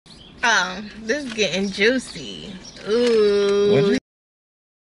Oh, this is getting juicy. Ooh. What'd you?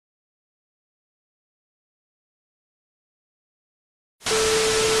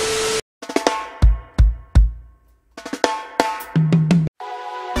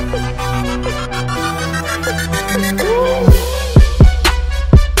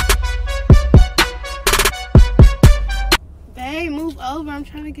 Babe, move over. I'm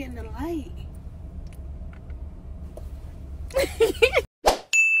trying to get in the light.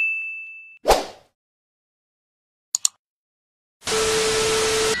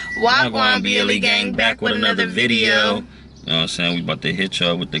 Wagwan BLE gang back with another video. You know what I'm saying? We about to hit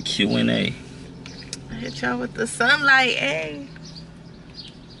y'all with the Q&A. Hit y'all with the sunlight, eh?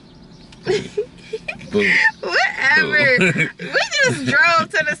 Boo. Whatever. Boo. We just drove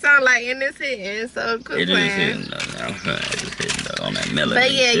to the sunlight and it's hitting, so good It is plan. hitting though now. It's hitting though on that melanin.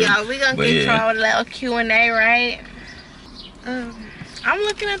 But yeah, shit. y'all, we gonna But get yeah. y'all a little Q&A, right? I'm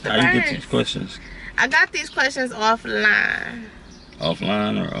looking at the How you get birds. these questions? I got these questions offline.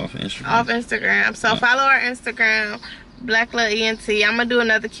 Offline or off Instagram? Off Instagram. So follow our Instagram, Black Love ENT. I'm gonna do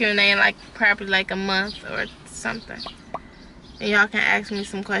another Q&A in like probably like a month or something. And y'all can ask me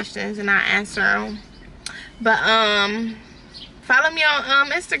some questions and I'll answer them. But follow me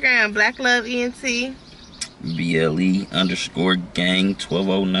on Instagram, Black Love ENT. BLE_gang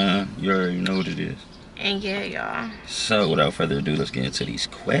 1209. You already know what it is. And yeah, y'all. So without further ado, let's get into these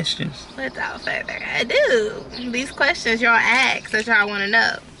questions. Without further ado, these questions y'all ask that y'all want to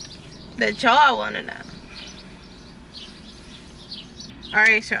know. That y'all want to know.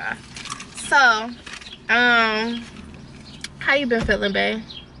 Alright, y'all. So, how you been feeling, babe?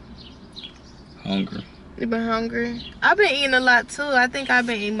 Hungry. You been hungry? I've been eating a lot too. I think I've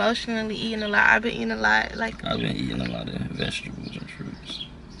been emotionally eating a lot. I've been eating a lot, like. I've been eating a lot of vegetables and fruits.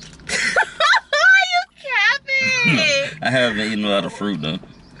 Why you capping? I have been eating a lot of fruit though.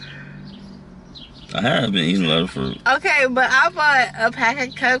 I have been eating a lot of fruit. Okay, but I bought a pack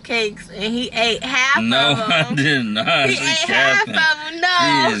of cupcakes and he ate half of them. No, I did not. He ate half of them.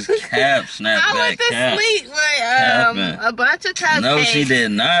 No. She is cap, snap I back, went to cap. sleep with Capping. a bunch of cupcakes. No, she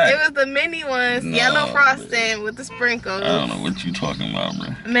did not. It was the mini ones, No, yellow frosting with the sprinkles. I don't know what you talking about,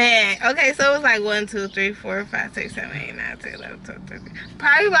 bro. Man, okay, so it was like 1, 2, 3, 4, 5, 6, 7, 8, 9, 10, 11, 12, 13.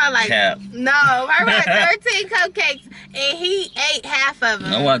 Probably about like Cap. no, probably like 13 cupcakes, and he ate half of them.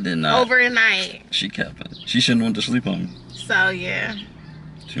 No, I did not. Overnight. She capping. She shouldn't went to sleep on me. So yeah,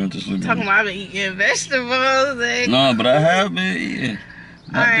 She went to sleep talking on me. about I've been eating vegetables. And... No, but I have been eating.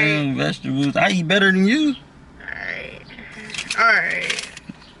 All right. Damn vegetables. I eat better than you. All right.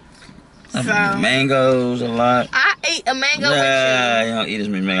 I So eat mangoes a lot. I ate a mango Nah, with I don't eat as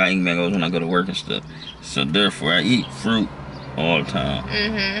many mangoes. I eat mangoes when I go to work and stuff. So therefore, I eat fruit all the time.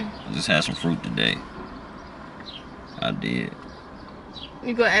 you. I just had some fruit today. I did.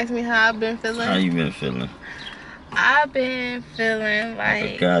 You gonna ask me how I've been feeling? How you been feeling? I've been feeling Like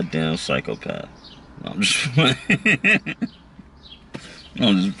a like goddamn psychopath. No, I'm just playing.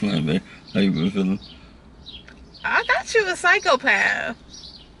 I'm just playing, babe. How you been feeling? I got you a psychopath.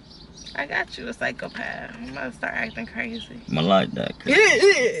 I got you a psychopath. I'm about to start acting crazy. I'm like that.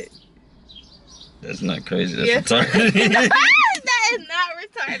 That's not crazy. That's Yes. retarded. That is not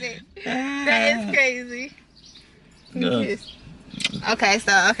retarded. That is crazy. Yeah. Yes. Okay,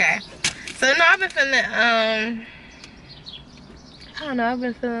 so no, I've been feeling I don't know, I've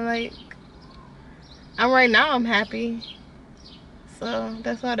been feeling like right now I'm happy. So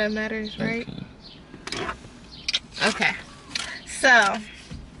that's all that matters, right? Okay. So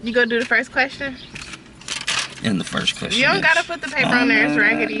you gonna do the first question? And the first question You don't is, gotta put the paper on there, it's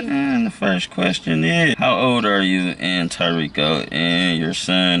raggedy. And the first question is, how old are you and Tyrico? And your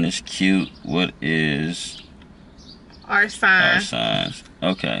son is cute. What is Our sign. our signs?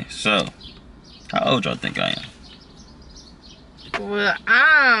 Okay, so how old y'all think I am? Well,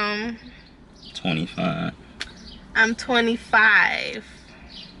 I'm 25. 25.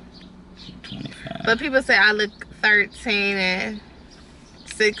 25. But people say I look 13 and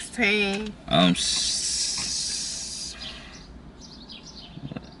 16. I'm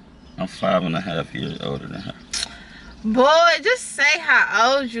 5.5 years older than her. Boy, just say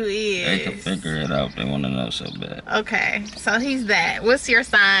how old you is. They can figure it out. They want to know so bad. Okay, so he's that. What's your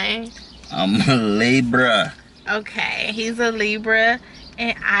sign? I'm a Libra. Okay, he's a Libra,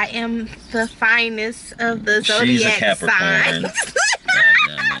 and I am the finest of the zodiac She's a Capricorn. signs. God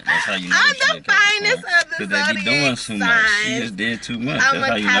damn it. That's how you know I'm she's the a Capricorn. finest of the Because they be zodiac doing too much. She signs. just did too much. I'm That's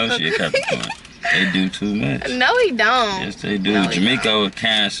how a you know she a Capricorn. Capricorn. They do too much. No, he don't. Yes, they do. No, he Jamaica is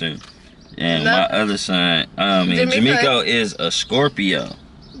Cancer. And No. my other son, Jamaica is a Scorpio.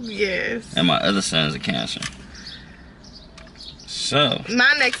 Yes. And my other son is a Cancer. yourself.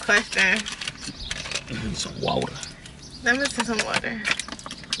 My next question. Need some water. Let me see some water.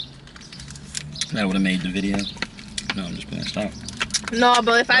 That would have made the video. No, I'm just playing. Stop. No,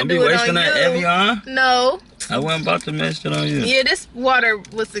 but if I Don't do be it wasting on that you, Evian. no. I wasn't about to mess it on you. Yeah, this water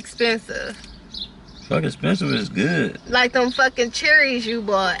was expensive. Fuck expensive is good. Like them fucking cherries you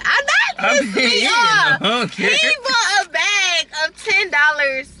bought. I been eating them. Okay. He bought a bag of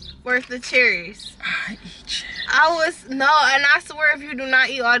 $10 worth of cherries. I eat cherries. And I swear if you do not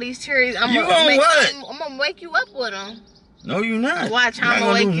eat all these cherries, I'm You gonna what? I'm gonna wake you up with them. No, you not. Watch how I'm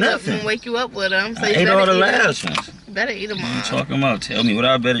gonna wake you up with them. So I you ate all the better eat last ones. them. You better eat them all. You talking about? Tell me what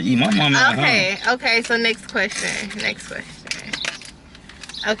I better eat. My mama at home. Okay, so next question.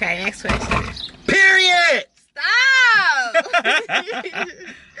 Okay, next question. Period! Stop!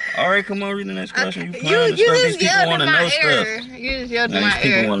 All right, come on, read the next question. Okay. You playing You stuff. just These people want to know ear. stuff. You just yelled in Now, my these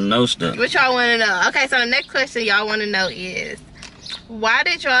people ear. want to know stuff. What y'all want to know? Okay, so the next question y'all want to know is, why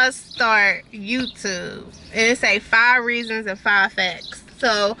did y'all start YouTube? And it say 5 reasons and 5 facts.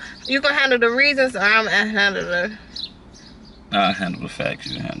 So you gonna handle the reasons, or I'm gonna handle the? I'll handle the facts.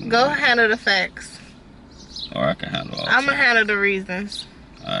 You handle. Go handle the facts. Or I can handle all. I'm gonna handle the reasons.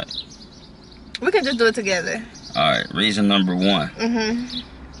 All right. We can just do it together. All right. Reason number 1. Mhm.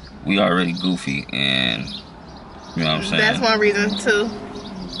 We already goofy, and you know what I'm saying. That's one reason too.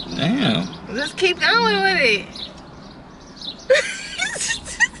 Damn. Just keep going with it.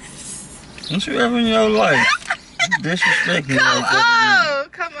 Don't you ever in your life disrespect me like that?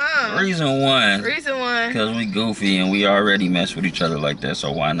 Come on. Reason 1. Reason 1. Because we goofy and we already mess with each other like that,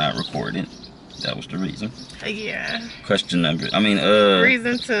 so why not record it? That was the reason. Yeah.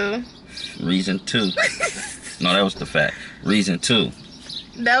 Reason 2. Reason 2. No, that was the fact. Reason 2.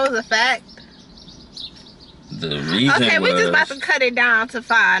 That was a fact. The reason Okay, we was... just about to cut it down to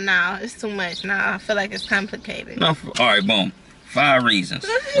 5 now. It's too much now. I feel like it's complicated. No, all right, boom. 5 reasons.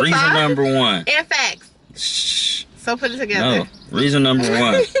 Reason 5? number 1. And facts. Shh. So put it together. No. Reason number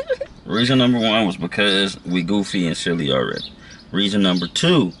 1. Reason number 1 was because we goofy and silly already. Reason number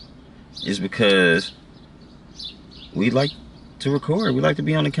 2 is because we like to record. We like to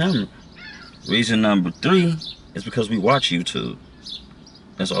be on the camera. Reason number 3 is because we watch YouTube.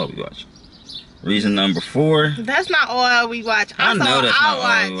 That's all we watch. Reason number 4. That's not all we watch. I know that's not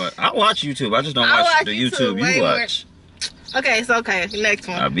all we watch. watch. I watch YouTube. I just don't watch the YouTube you watch. Okay, so next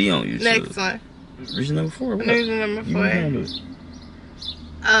one. I be on YouTube. Next one. Reason number 4. What? Reason number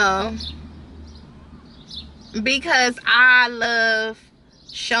 4. Because I love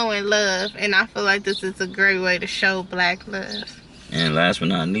showing love, and I feel like this is a great way to show black love. And last but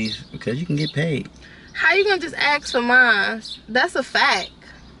not least, because you can get paid. How you gonna just ask for mine? That's a fact.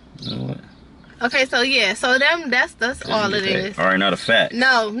 You know what? Okay, so yeah, so that's all it is. All right, not a fact.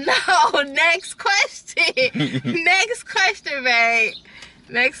 No, next question. Next question, babe.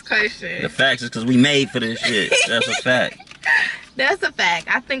 Next question. The facts is because we made for this shit. That's a fact. That's a fact.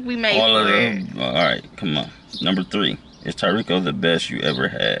 I think we made All of for them. it. All right, come on. Number 3. Is Tyrico the best you ever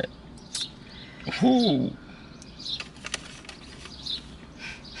had? Ooh.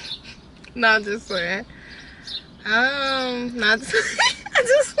 No, I'm just playing. Not I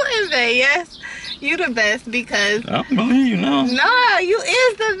just playing, babe. Yes, you the best because. I don't believe you now. No, you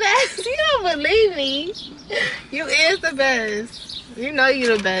is the best. You don't believe me. You is the best. You know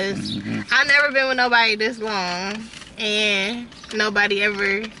you the best. Mm-hmm. I never been with nobody this long, and nobody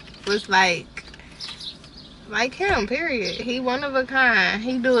ever was like him. Period. He one of a kind.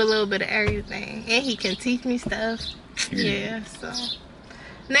 He do a little bit of everything, and he can teach me stuff. Yeah. So,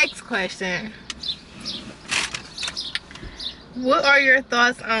 next question. What are your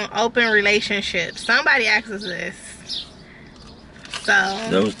thoughts on open relationships? Somebody asked us this. So.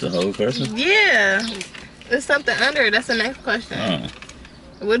 That was the whole question? Yeah. There's something under it. That's the next question. Oh.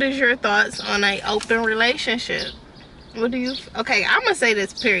 What is your thoughts on an open relationship? What do you... Okay, I'm going to say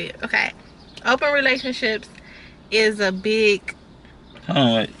this, period. Okay. Open relationships is a big...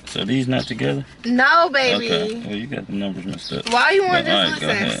 Oh, wait. So these not together? No, baby. Okay. Well, you got the numbers messed up. Why you want to Right, just go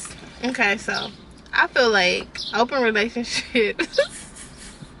listen? Okay, so... I feel like open relationships...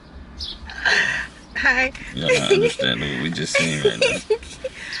 Hi. You don't understand what we just seen right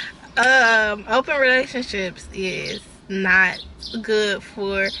now. Open relationships is not good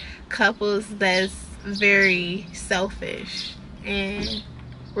for couples that's very selfish, and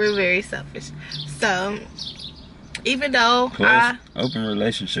we're very selfish. So even though Plus, open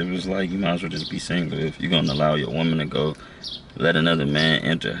relationship is like you might as well just be single. If you're gonna allow your woman to go let another man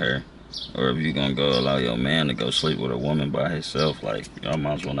enter her, or if you're gonna go allow your man to go sleep with a woman by himself, like y'all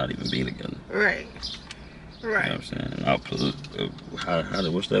might as well not even be together. right. You know what I'm saying?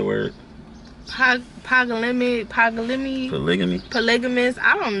 What's that word? Polygamy. Polygamous.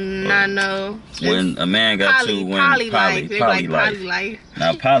 I don't not know. When a man got to poly-life.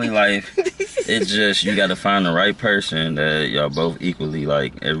 Now poly-life, it's just you got to find the right person that y'all both equally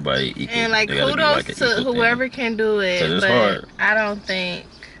like. Everybody equal. And like kudos to whoever can do it. It's hard. I don't think.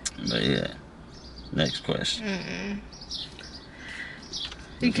 But yeah. Next question.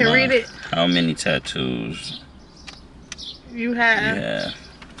 You can read it. How many tattoos you have? Yeah.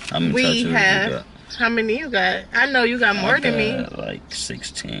 How many tattoos you got? How many you got? I know you got more than me. Like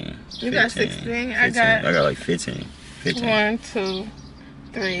 16. You got 16? I got like 15. 1, 2,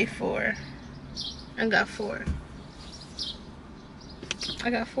 3, 4. I got 4.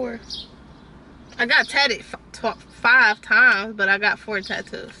 I got tatted 5 times, but I got 4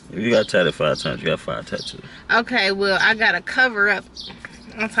 tattoos. If you got tatted 5 times, you got 5 tattoos. Okay, well, I got a cover up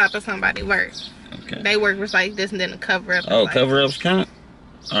on top of somebody's work. Okay. They work was like this and then a cover up. Oh, cover ups count?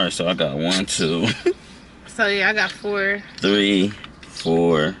 Alright, so I got 1, 2. So yeah, I got 4. 3,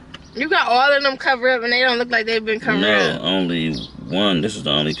 4. You got all of them cover up and they don't look like they've been covered up. No, only 1. This is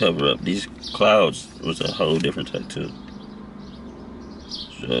the only cover up. These clouds was a whole different tattoo.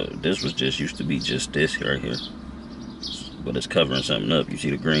 So this was just used to be just this right here. But it's covering something up. You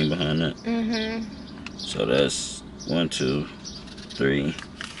see the green behind that? So that's 1, 2, 3,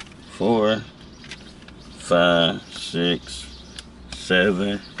 4, 5, 6,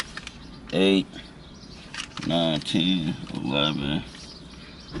 7, 8, 9, 10, 11,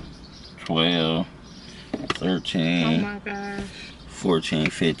 12, 13. Oh my gosh. 14,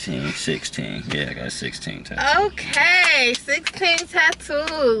 15, 16. Yeah, I got 16 tattoos. Okay, 16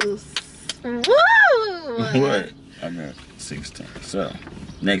 tattoos. Woo! What? I got 16. So,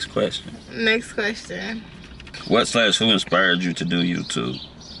 next question. Who inspired you to do YouTube?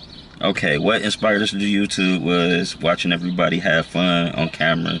 Okay, what inspired us to do YouTube was watching everybody have fun on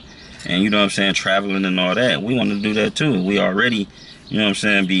camera. And you know what I'm saying, traveling and all that. We want to do that too. We already, you know what I'm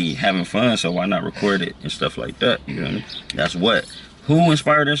saying, be having fun, so why not record it and stuff like that? You know what I mean? That's what. Who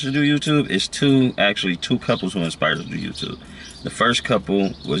inspired us to do YouTube? It's two couples who inspired us to do YouTube. The first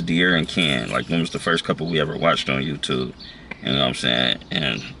couple was De'Ara and Ken. Like, them was the first couple we ever watched on YouTube. You know what I'm saying?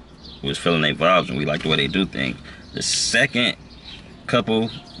 And we was feeling their vibes and we liked the way they do things. The second couple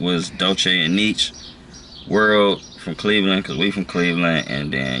was Dolce and Nietzsche World from Cleveland, because we from Cleveland.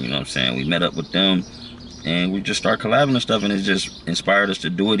 And then, you know what I'm saying, we met up with them and we just started collabing and stuff, and it just inspired us to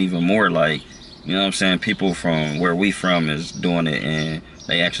do it even more. Like, you know what I'm saying, people from where we from is doing it and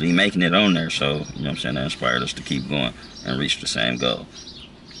they actually making it on there. So, you know what I'm saying, that inspired us to keep going and reach the same goal.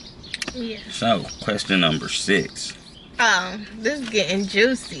 Yeah. So, question number 6. Oh, this is getting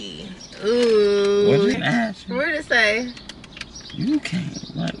juicy. Ooh. What did you ask? What did it say? You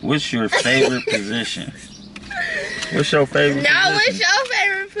can't. Like, what's your favorite position? What's your favorite position? No, what's your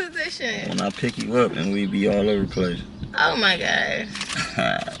favorite position? When I pick you up and we be all over the place. Oh my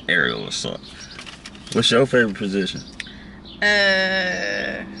gosh. Aerial assault. What's your favorite position?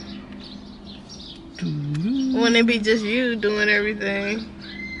 Wouldn't it be just you doing everything?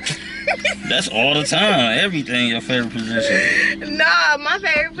 That's all the time. Everything your favorite position. No, my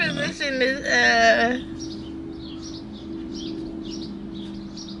favorite position is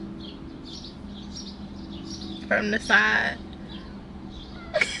from the side.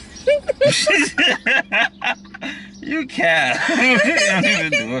 You can't. You don't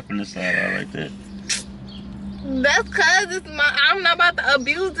even do it from the side all like that. That's cause I'm not about to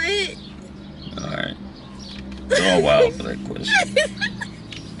abuse it. Alright. It's all wild for that question.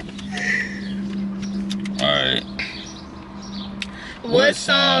 Alright. What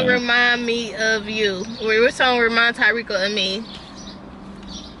song remind me of you? Or what song remind Tyreeka of me?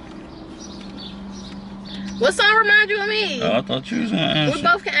 What song remind you of me? Oh, I thought you was gonna answer. We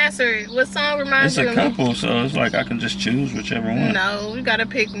both can answer it. What song reminds you of me? It's a couple, so it's like I can just choose whichever one. No, we gotta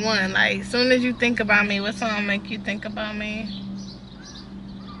pick one. Like, as soon as you think about me, what song make you think about me?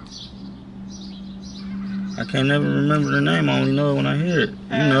 I can't never remember the name. I only know it when I hear it.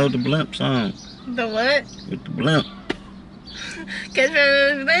 You know, the Blimp song. The what? With the Blimp. Catch me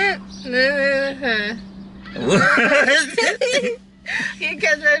with the Blimp. You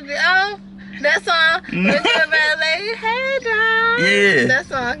catch me with the oh. That song, with your ballet head down. Yeah. That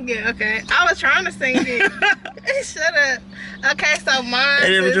song, yeah, okay. I was trying to sing it. Shut up. Okay, so mine.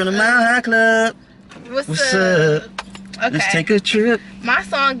 Hey, we're doing the Mile High Club. What's up? Okay. Let's take a trip. My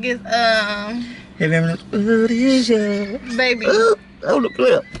song is Have you ever what is your Baby. Oh, the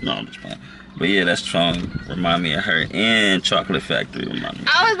clip. No, I'm just playing. But yeah, that song remind me of her, and Chocolate Factory remind me.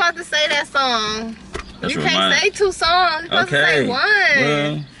 I was about to say that song. That's you can't say 2 songs. You're supposed to say one.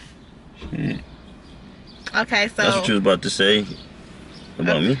 Well, shit. Okay, so that's what you was about to say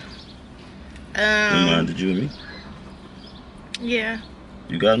about me. Reminded you of me? Yeah.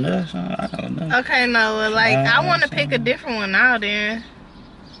 You got another song? I don't know. Okay, no, like, I want to pick a different one now then.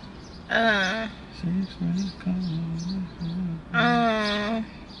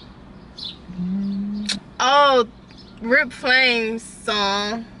 Oh, Rip Flames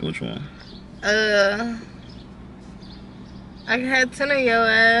song. Which one? I had 10 of your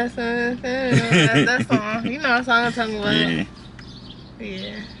ass. That song. You know what song I'm talking about. Yeah.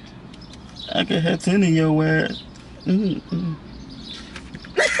 Yeah. I could have 10 of your ass.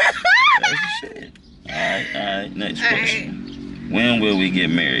 That's shit. Alright, next question. When will we get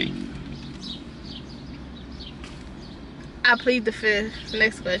married? I plead the fifth.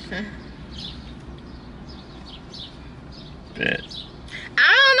 Next question. Bet.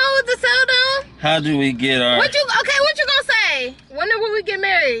 I don't know what to tell them. How do we get our... What you gonna say? When will we get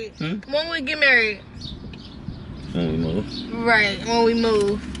married? When we get married? When we move. Right, when we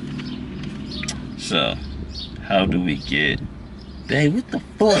move. So, how do we get... Babe, what the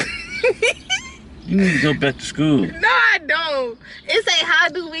fuck? You need to go back to school. No, I don't. It say, how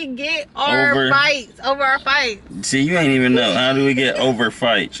do we get over our fights? See, you ain't even know. How do we get over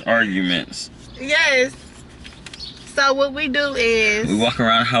fights, arguments? Yes. So what we do is... We walk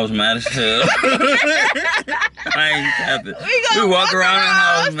around the house mad as hell. I ain't capping. We walk around the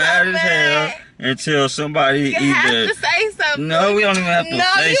house mad as hell until somebody you have to say something. No, we don't even have to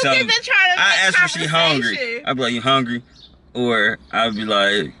say something. Get to try to I ask her if she hungry. I'd be like, you hungry? Or I'd be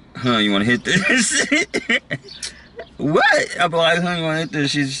like, huh, you want to hit this? What? I'd be like, huh, you want to hit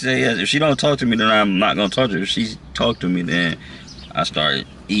this? She'd say yes. If she don't talk to me, then I'm not going to talk to her. If she talk to me, then I start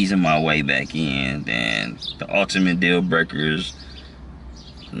easing my way back in. Then the ultimate deal breaker is,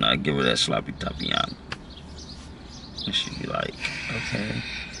 and I give her that sloppy tapiana. And she'd be like, okay,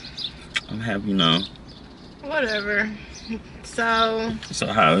 I'm happy now. Whatever. So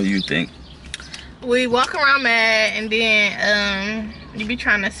how do you think? We walk around mad, and then you be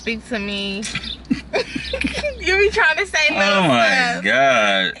trying to speak to me. You be trying to say little Oh my stuff.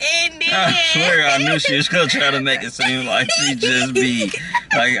 God. And then I swear I knew she was gonna try to make it seem like she just be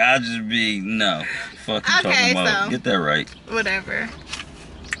like I just be no. Fuck you talking about. So, get that right. Whatever.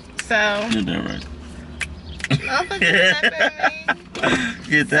 So Get that right. don't fucking laugh at me.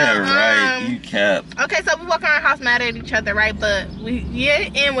 Get that right. You cap. Okay, so we walk around the house mad at each other, right? But we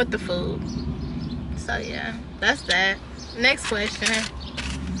in with the food. So yeah, that's that. Next question.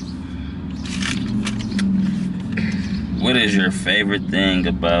 What is your favorite thing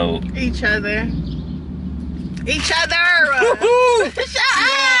about Each other. Each other. Shut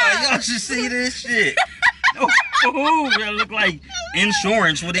up. Y'all should see this shit. Oh, that look like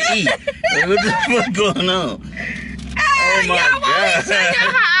insurance with an E. Like, what the fuck going on? Oh my y'all want me to show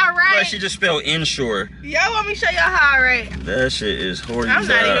y'all how I write? Like she just spelled insure. Y'all want me to show y'all how I write? That shit is horrible. I'm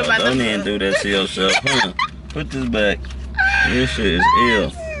not even about to Don't even do that to yourself. Huh? Put this back. This shit is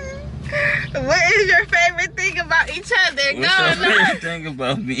ill. What is your favorite thing about each other? What's your favorite thing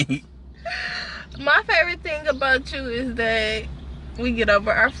about me? My favorite thing about you is that we get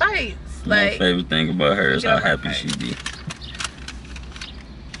over our fights. My favorite thing about her is how happy she be.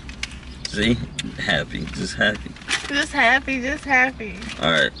 See? Happy. Just happy. Just happy. Just happy.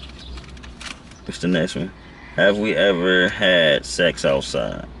 Alright. What's the next one? Have we ever had sex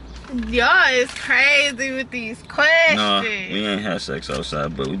outside? Y'all is crazy with these questions. No, we ain't had sex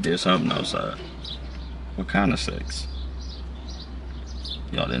outside, but we did something outside. What kind of sex?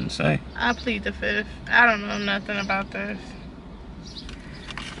 Y'all didn't say. I plead the fifth. I don't know nothing about this.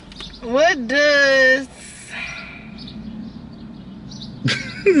 What does...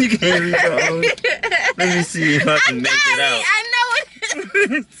 You can't read Let me see if I can make it out. I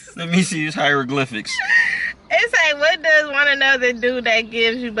know it. Let me see these hieroglyphics. It's like, what does one another do that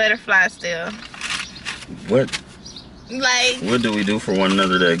gives you butterflies still? What? Like, what do we do for one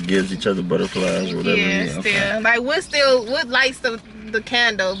another that gives each other butterflies or whatever? Yeah, still. Okay. Like, what lights the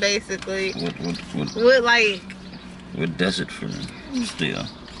candle, basically? What does it for me? Still.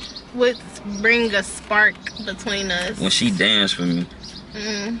 What bring a spark between us? When she dance for me.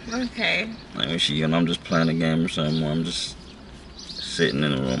 Okay. Like when I'm just playing a game or something, or I'm just sitting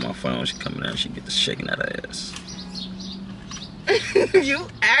in the room on my phone, she come in there and she get to shaking that ass. You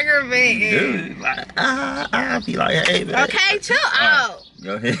aggravating. Dude, like, I'll be like, hey, man. Okay, chill out.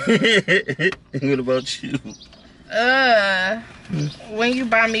 Go ahead. What about you? When you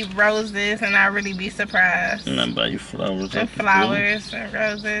buy me roses and I really be surprised. And I buy you flowers. And flowers and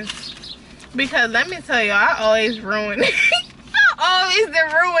roses. Because let me tell you, I always ruin it. I always the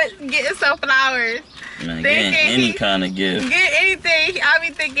ruin getting some flowers. Man, getting any kind of gift. Get anything. I be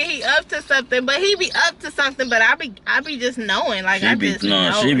thinking he up to something, but he be up to something. But I be just knowing, like I just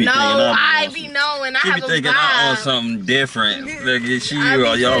know. She be thinking I be knowing. She be thinking I on something different.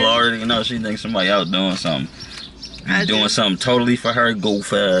 Like y'all already know she thinks somebody else doing something. Doing something totally for her. Go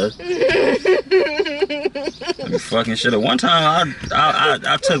fast. Fucking shit. One time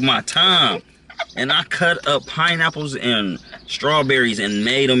I took my time and I cut up pineapples and strawberries and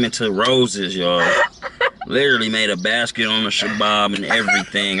made them into roses, y'all. Literally made a basket on a shabab and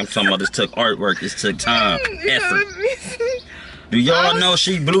everything. I'm talking about this took artwork. This took time, effort. Do y'all know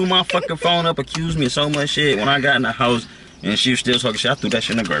she blew my fucking phone up, accused me of so much shit when I got in the house and she was still talking shit? I threw that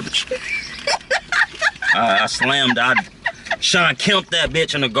shit in the garbage. I Sean Kemp that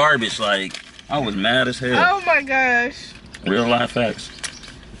bitch in the garbage. Like, I was mad as hell. Oh my gosh. Real life facts.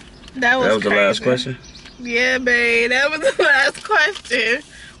 That was the last question? Yeah, babe. That was the last question.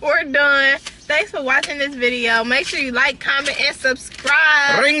 We're done. Thanks for watching this video. Make sure you like, comment, and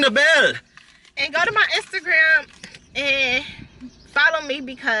subscribe. Ring the bell. And go to my Instagram and follow me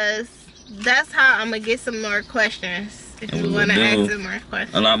because that's how I'm going to get some more questions. If you want to ask some more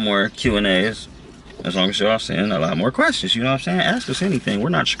questions. A lot more Q&As. As long as y'all saying a lot more questions. You know what I'm saying? Ask us anything. We're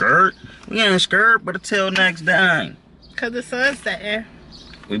not scared. We ain't scared, but until next time. Because the sun's setting.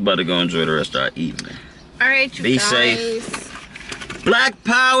 We about to go enjoy the rest of our evening. Alright, you guys. Be safe. Black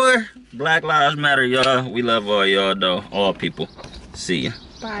power. Black lives matter, y'all. We love all y'all, though. All people. See ya.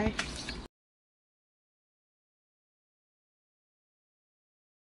 Bye.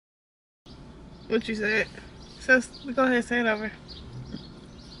 What you said? So, go ahead and say it over.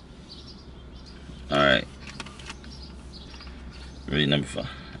 Alright. Read number 5.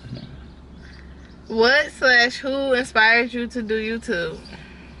 What/who inspired you to do YouTube?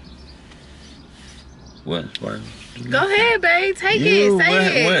 What inspired you? Go ahead, babe. Take it.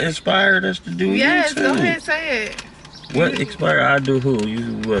 Say it. What inspired us to do YouTube? Yes, go ahead. Say it. What inspired? I do who?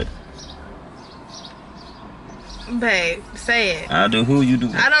 You do what? Babe, say it. I do who? You do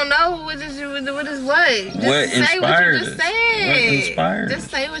what? I don't know. What is what? Just what say inspired what you just said. What inspired Just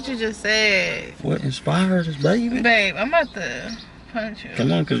say what you just said. What inspired us, baby? Babe, I'm about to punch you.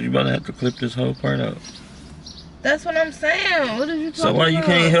 Come on, because you about to have to clip this whole part out. That's what I'm saying. What are you talking about? So why you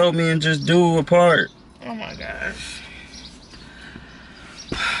can't help me and just do a part? Oh my gosh.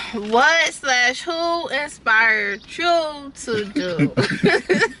 What/who inspired you to do?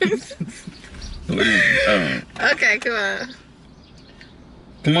 Okay, come on.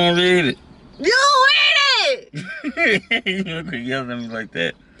 Come on, read it. You read it! You don't yell at me like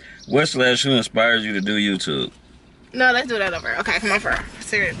that. What/who inspires you to do YouTube? No, let's do that over. Okay, come on, for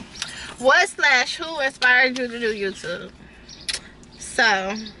serious. What/who inspired you to do YouTube?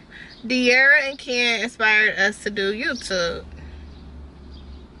 So, De'Ara and Ken inspired us to do YouTube.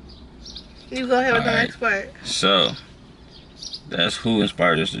 You go ahead with the next part. So, that's who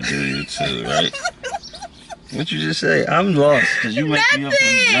inspired us to do YouTube, right? What you just say? I'm lost because you make me up on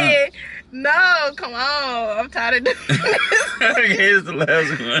the jump. No, come on. I'm tired of doing this. Okay, here's the last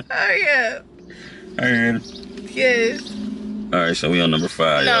one. Oh, yeah. Alright. Yes. Alright, so we on number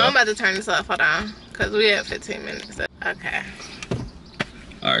 5. No, I'm about to turn this off. Hold on. Because we have 15 minutes. Okay.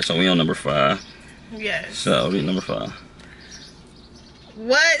 Alright, so we on number 5. Yes. So, read number 5.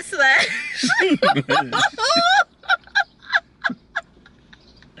 What/?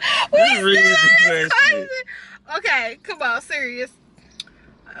 Read the question. Okay, come on, serious.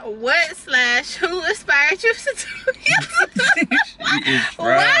 What/who inspired you to do YouTube?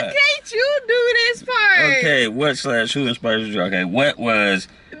 Why can't you do this part? Okay, what/who inspired you? Okay, what was?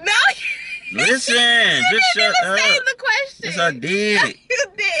 No. Listen, just shut up. Say the question. Yes, I did. You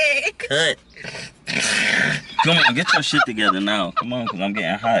did. Cut. Come on, get your shit together now. Come on, because I'm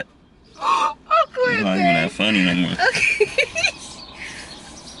getting hot. It's not even that funny no more. Okay.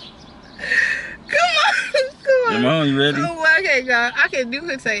 Come on, you ready? Oh, okay, go. I can do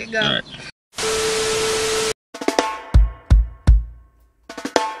it. Say it. Go. All right.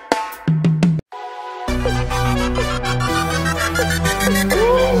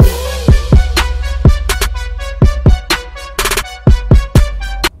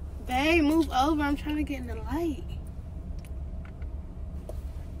 Babe, move over. I'm trying to get in the light.